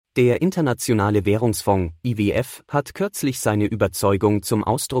Der Internationale Währungsfonds, IWF, hat kürzlich seine Überzeugung zum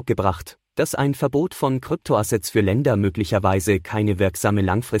Ausdruck gebracht, dass ein Verbot von Kryptoassets für Länder möglicherweise keine wirksame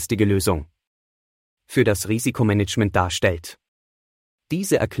langfristige Lösung für das Risikomanagement darstellt.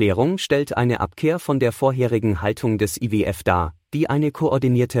 Diese Erklärung stellt eine Abkehr von der vorherigen Haltung des IWF dar, die eine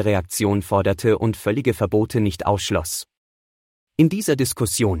koordinierte Reaktion forderte und völlige Verbote nicht ausschloss. In dieser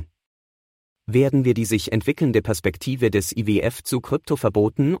Diskussion werden wir die sich entwickelnde Perspektive des IWF zu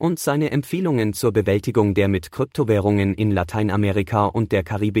Kryptoverboten und seine Empfehlungen zur Bewältigung der mit Kryptowährungen in Lateinamerika und der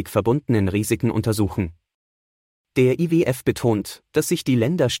Karibik verbundenen Risiken untersuchen. Der IWF betont, dass sich die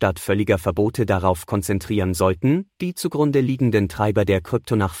Länder statt völliger Verbote darauf konzentrieren sollten, die zugrunde liegenden Treiber der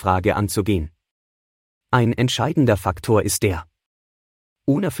Kryptonachfrage anzugehen. Ein entscheidender Faktor ist der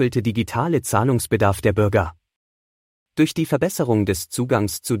unerfüllte digitale Zahlungsbedarf der Bürger. Durch die Verbesserung des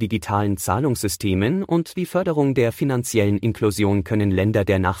Zugangs zu digitalen Zahlungssystemen und die Förderung der finanziellen Inklusion können Länder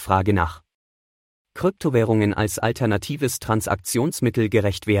der Nachfrage nach Kryptowährungen als alternatives Transaktionsmittel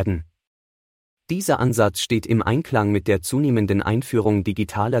gerecht werden. Dieser Ansatz steht im Einklang mit der zunehmenden Einführung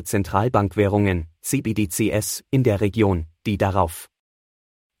digitaler Zentralbankwährungen, CBDCs, in der Region, die darauf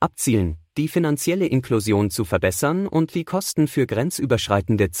abzielen, die finanzielle Inklusion zu verbessern und die Kosten für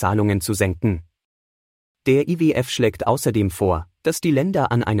grenzüberschreitende Zahlungen zu senken. Der IWF schlägt außerdem vor, dass die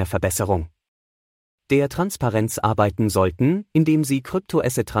Länder an einer Verbesserung der Transparenz arbeiten sollten, indem sie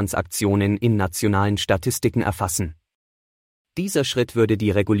Kryptoasset-Transaktionen in nationalen Statistiken erfassen. Dieser Schritt würde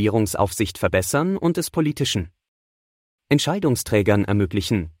die Regulierungsaufsicht verbessern und es politischen Entscheidungsträgern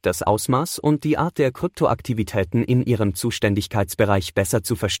ermöglichen, das Ausmaß und die Art der Kryptoaktivitäten in ihrem Zuständigkeitsbereich besser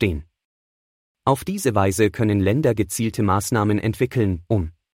zu verstehen. Auf diese Weise können Länder gezielte Maßnahmen entwickeln,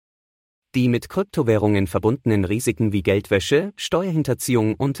 um die mit Kryptowährungen verbundenen Risiken wie Geldwäsche,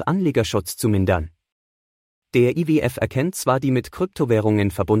 Steuerhinterziehung und Anlegerschutz zu mindern. Der IWF erkennt zwar die mit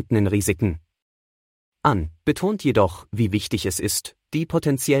Kryptowährungen verbundenen Risiken an, betont jedoch, wie wichtig es ist, die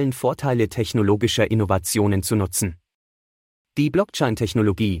potenziellen Vorteile technologischer Innovationen zu nutzen. Die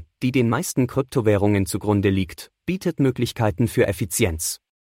Blockchain-Technologie, die den meisten Kryptowährungen zugrunde liegt, bietet Möglichkeiten für Effizienz,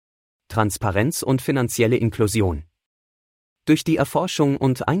 Transparenz und finanzielle Inklusion. Durch die Erforschung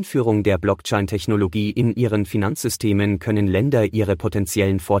und Einführung der Blockchain-Technologie in ihren Finanzsystemen können Länder ihre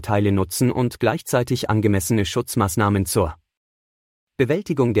potenziellen Vorteile nutzen und gleichzeitig angemessene Schutzmaßnahmen zur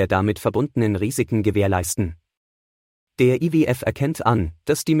Bewältigung der damit verbundenen Risiken gewährleisten. Der IWF erkennt an,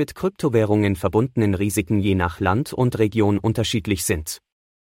 dass die mit Kryptowährungen verbundenen Risiken je nach Land und Region unterschiedlich sind.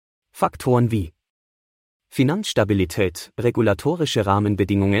 Faktoren wie Finanzstabilität, regulatorische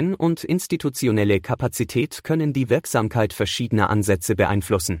Rahmenbedingungen und institutionelle Kapazität können die Wirksamkeit verschiedener Ansätze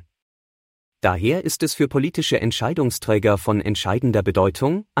beeinflussen. Daher ist es für politische Entscheidungsträger von entscheidender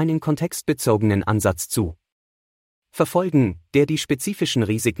Bedeutung, einen kontextbezogenen Ansatz zu verfolgen, der die spezifischen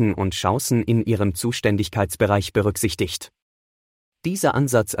Risiken und Chancen in ihrem Zuständigkeitsbereich berücksichtigt. Dieser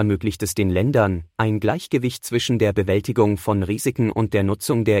Ansatz ermöglicht es den Ländern, ein Gleichgewicht zwischen der Bewältigung von Risiken und der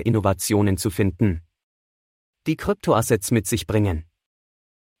Nutzung der Innovationen zu finden, die Kryptoassets mit sich bringen.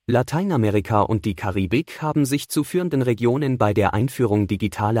 Lateinamerika und die Karibik haben sich zu führenden Regionen bei der Einführung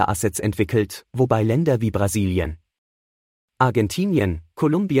digitaler Assets entwickelt, wobei Länder wie Brasilien, Argentinien,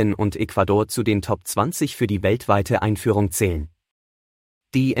 Kolumbien und Ecuador zu den Top 20 für die weltweite Einführung zählen.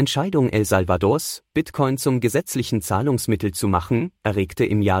 Die Entscheidung El Salvadors, Bitcoin zum gesetzlichen Zahlungsmittel zu machen, erregte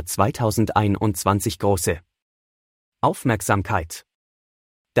im Jahr 2021 große Aufmerksamkeit.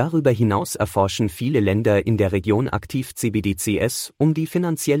 Darüber hinaus erforschen viele Länder in der Region aktiv CBDCs, um die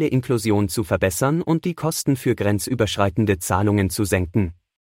finanzielle Inklusion zu verbessern und die Kosten für grenzüberschreitende Zahlungen zu senken.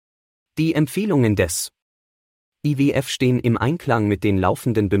 Die Empfehlungen des IWF stehen im Einklang mit den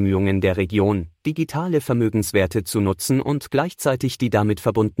laufenden Bemühungen der Region, digitale Vermögenswerte zu nutzen und gleichzeitig die damit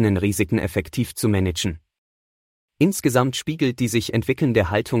verbundenen Risiken effektiv zu managen. Insgesamt spiegelt die sich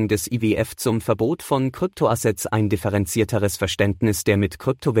entwickelnde Haltung des IWF zum Verbot von Kryptoassets ein differenzierteres Verständnis der mit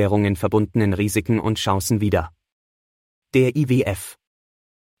Kryptowährungen verbundenen Risiken und Chancen wider. Der IWF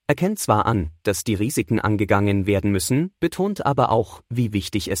erkennt zwar an, dass die Risiken angegangen werden müssen, betont aber auch, wie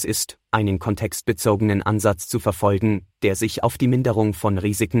wichtig es ist, einen kontextbezogenen Ansatz zu verfolgen, der sich auf die Minderung von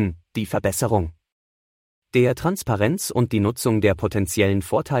Risiken, die Verbesserung der Transparenz und die Nutzung der potenziellen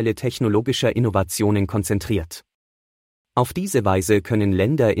Vorteile technologischer Innovationen konzentriert. Auf diese Weise können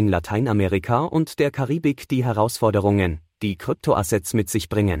Länder in Lateinamerika und der Karibik die Herausforderungen, die Kryptoassets mit sich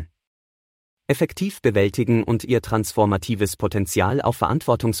bringen, effektiv bewältigen und ihr transformatives Potenzial auf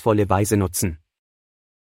verantwortungsvolle Weise nutzen.